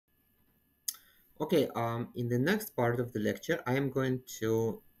Okay, in the next part of the lecture, I am going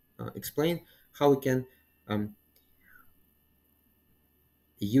to explain how we can um,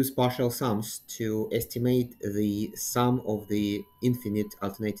 use partial sums to estimate the sum of the infinite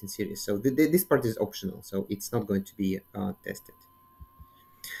alternating series. So this part is optional, so it's not going to be tested.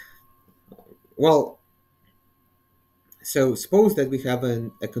 Well, so suppose that we have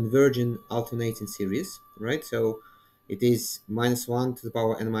a convergent alternating series, right? So it is minus 1 to the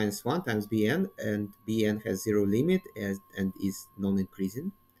power n minus 1 times bn, and bn has zero limit and is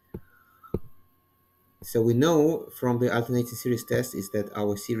non-increasing. So we know from the alternating series test is that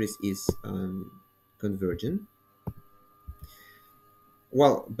our series is convergent.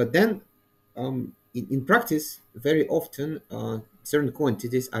 Well, but then in practice, very often certain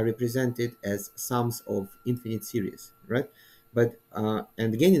quantities are represented as sums of infinite series, right? But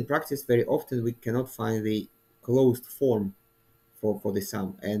and again, in practice, very often we cannot find the closed form for the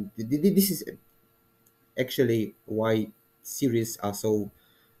sum, and this is actually why series are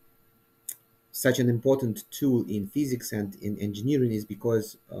such an important tool in physics and in engineering, is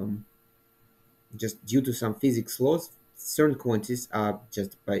because just due to some physics laws, certain quantities are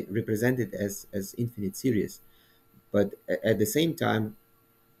just by represented as infinite series. But at the same time,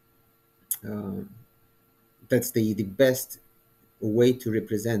 uh, that's the best way to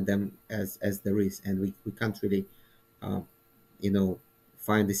represent them as there is, and we can't really, uh, you know,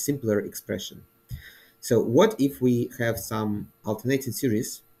 find a simpler expression. So what if we have some alternating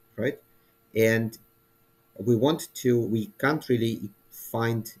series, right? And we can't really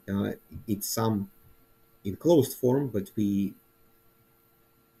find its sum in closed form, but we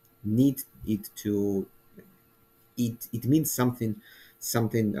need it to it means something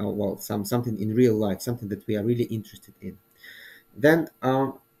well something in real life, something that we are really interested in. Then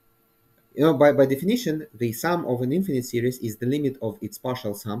by definition, the sum of an infinite series is the limit of its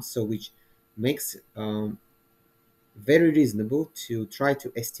partial sums, so which makes very reasonable to try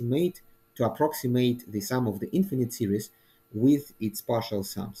to estimate, to approximate the sum of the infinite series with its partial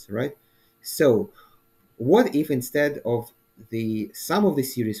sums, right? So what if instead of the sum of the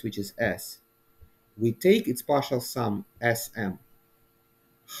series, which is s, we take its partial sum Sm?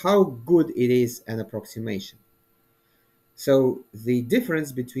 How good it is an approximation. So the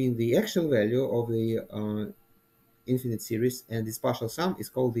difference between the actual value of the infinite series and this partial sum is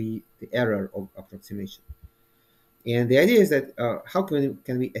called the error of approximation. And the idea is that how can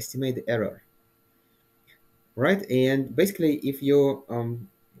we estimate the error, right? And basically, if you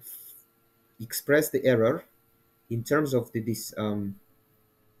express the error in terms of this um,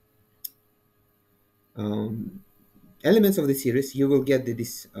 elements of the series, you will get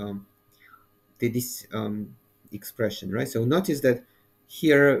this expression, right? So notice that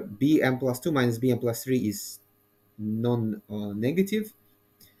here bm plus 2 minus bm plus 3 is non-negative.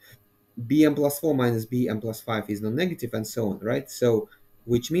 Bm plus 4 minus bm plus 5 is non-negative, and so on, right? So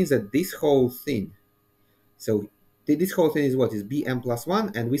which means that this whole thing, so this whole thing is what is bm plus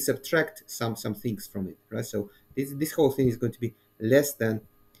 1, and we subtract some things from it, right? So this whole thing is going to be less than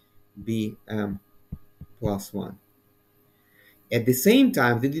bm plus 1. At the same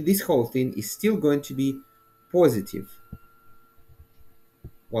time, this whole thing is still going to be positive,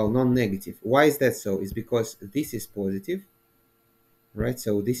 well, non-negative. Why is that so? Is because this is positive, right?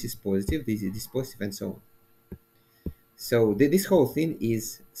 So this is positive, this is positive, and so on. So this whole thing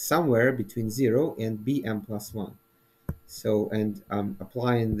is somewhere between 0 and bm plus 1. So, and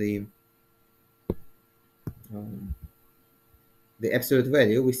applying um, the absolute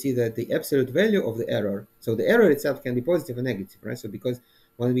value, we see that the absolute value of the error, so the error itself can be positive or negative, right? So because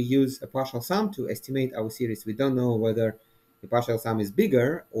when we use a partial sum to estimate our series, we don't know whether the partial sum is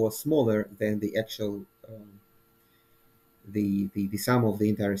bigger or smaller than the actual the sum of the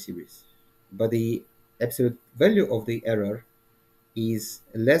entire series. But the absolute value of the error is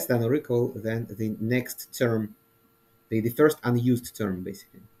less than or equal than the next term, the first unused term,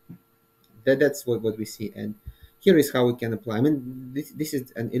 basically. That's what we see. And here is how we can apply. I mean, this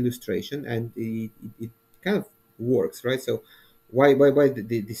is an illustration, and it kind of works, right? So why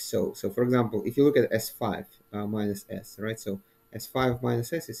this so? So for example, if you look at S5 minus S, right? So S5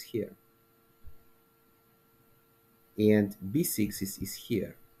 minus S is here, and B6 is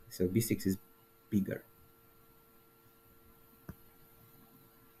here. So B6 is bigger.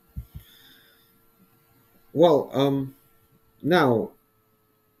 Well, now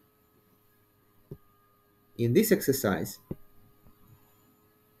in this exercise,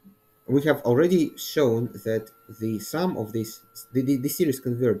 we have already shown that the sum of the series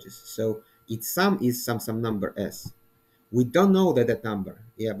converges. So its sum is some number s. We don't know that number.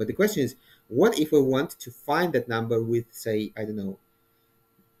 Yeah, but the question is, what if we want to find that number with, say, I don't know,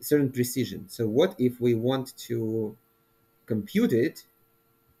 certain precision. So what if we want to compute it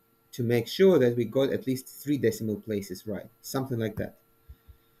to make sure that we got at least 3 decimal places right, something like that.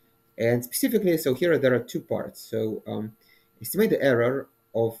 And specifically, so here there are two parts. So estimate the error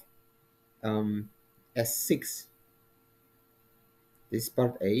of S6. This is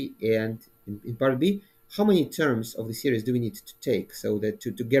part A. And in part B, how many terms of the series do we need to take so that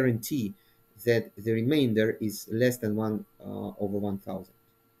to guarantee that the remainder is less than 1 over 1000.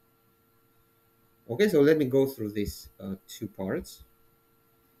 Okay, so let me go through these two parts.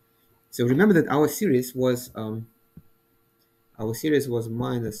 So remember that our series was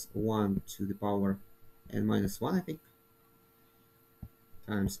minus 1 to the power n minus 1, I think,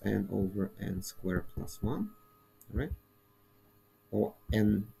 times n over n squared plus 1, right? Or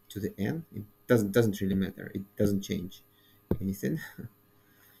n to the n. It doesn't really matter. It doesn't change anything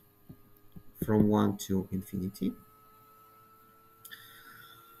from 1 to infinity.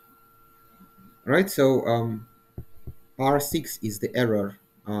 Right, so R6 is the error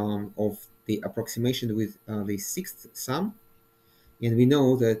of the approximation with the sixth sum, and we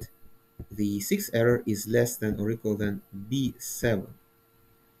know that the sixth error is less than or equal than B7.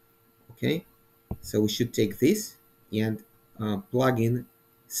 Okay, so we should take this and plug in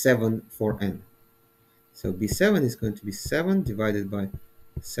 7 for n. So B7 is going to be 7 divided by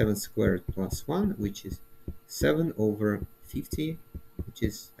 7 squared plus 1, which is 7 over 50, which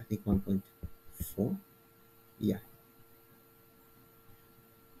is, I think, 1.4. Yeah.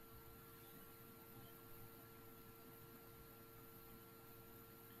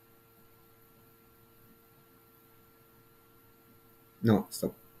 No,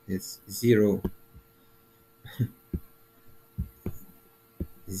 stop. It's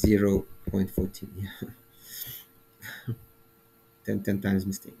 0.14. Yeah. 10 times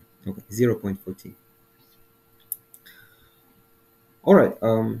mistake. Okay, 0.14. All right.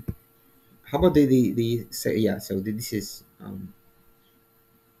 How about the say, yeah, so this is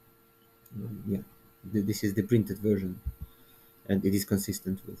yeah, this is the printed version, and it is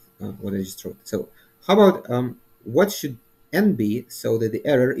consistent with what I just wrote. So how about what should n be so that the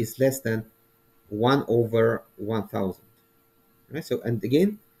error is less than 1 over 1000? Right, so, and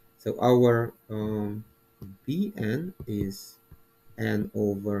again, so our bn is n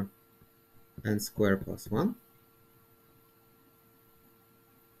over n squared plus 1.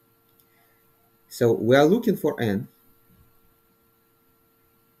 So we are looking for n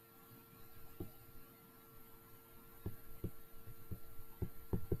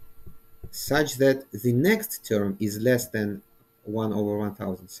such that the next term is less than 1 over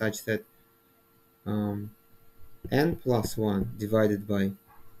 1000, such that n plus 1 divided by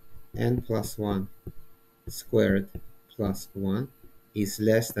n plus 1 squared plus 1 is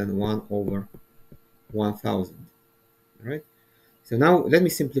less than 1 over 1000. Right, so now let me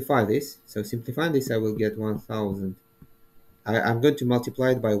simplify this. So simplifying this, I will get 1000. I'm going to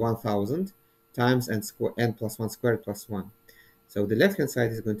multiply it by 1000 times n plus 1 squared plus 1. So the left hand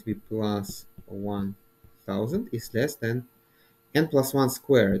side is going to be plus 1000 is less than n plus 1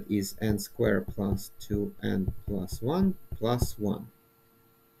 squared is n squared plus 2n plus 1 plus 1.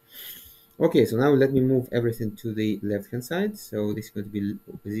 Okay, so now let me move everything to the left hand side. So this is going to be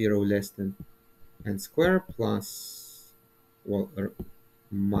 0 less than n squared plus, well, or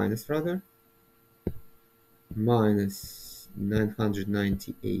minus rather, minus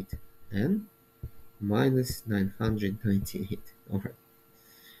 998n minus 998. All right.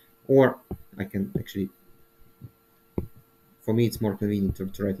 Or I can actually, for me, it's more convenient to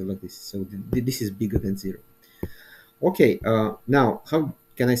write it like this. So this is bigger than 0. Okay, now how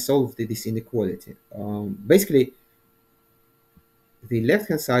can I solve this inequality? Basically, the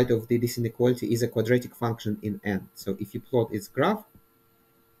left-hand side of this inequality is a quadratic function in n. So if you plot its graph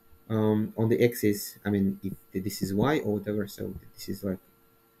on the axis, I mean, if this is y or whatever, so this is like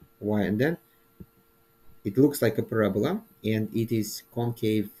y, and then it looks like a parabola, and it is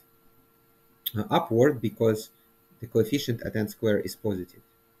concave upward because the coefficient at n squared is positive.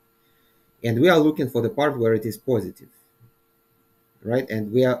 And we are looking for the part where it is positive, right?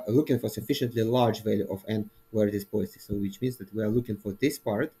 And we are looking for sufficiently large value of n where it is positive. So which means that we are looking for this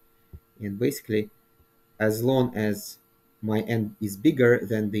part, and basically, as long as my n is bigger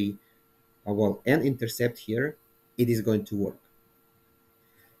than the well, n intercept here, it is going to work.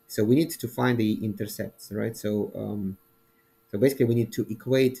 So we need to find the intercepts, right? So basically, we need to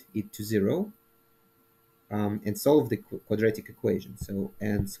equate it to 0 and solve the quadratic equation. So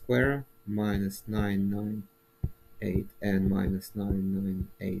n squared minus 998 n minus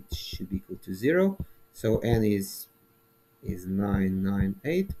 998 should be equal to 0. So n is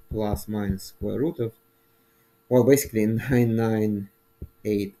 998 plus minus square root of, well, basically 998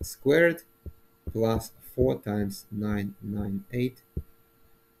 8 squared plus 4 times 998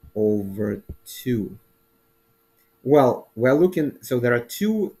 over 2. Well, we're looking, so there are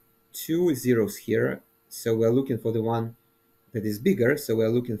two zeros here. So we're looking for the one that is bigger. So we're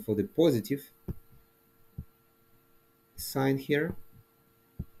looking for the positive sign here.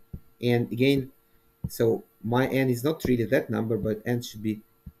 And again, so my n is not really that number, but n should be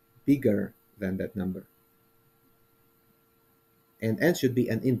bigger than that number. And n should be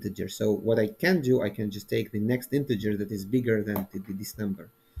an integer. So what I can do, I can just take the next integer that is bigger than this number.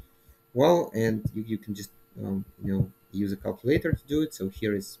 Well, and you can just use a calculator to do it. So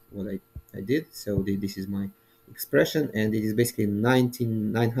here is what I did. So this is my expression, and it is basically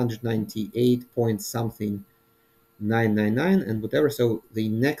 998 point something 999 and whatever. So the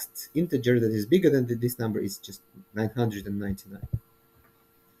next integer that is bigger than this number is just 999.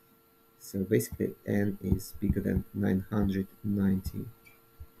 So basically n is bigger than 999,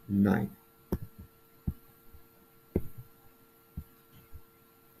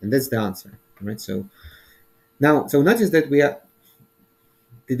 and that's the answer, right? So now, so notice that we are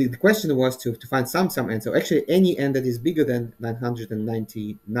the question was to find some n. So actually any n that is bigger than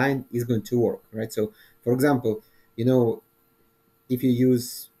 999 is going to work, right? So for example, if you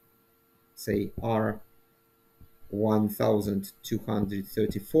use, say, r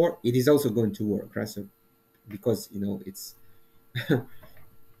 1234, it is also going to work, right? So because it's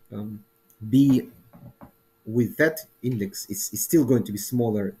b with that index is still going to be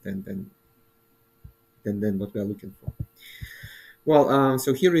smaller than what we are looking for. Well,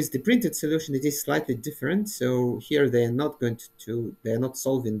 so here is the printed solution. It is slightly different. So here they are not they are not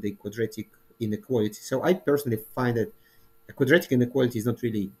solving the quadratic inequality. So I personally find that a quadratic inequality is not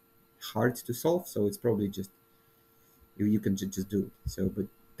really hard to solve. So it's probably just you can just do it. So, but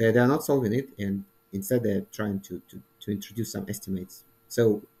they are not solving it, and instead they're trying to introduce some estimates.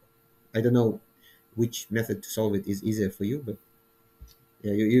 So I don't know which method to solve it is easier for you, but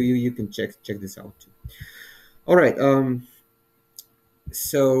yeah, you can check this out too. All right.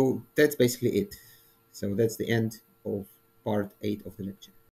 So that's basically it. So that's the end of part 8 of the lecture.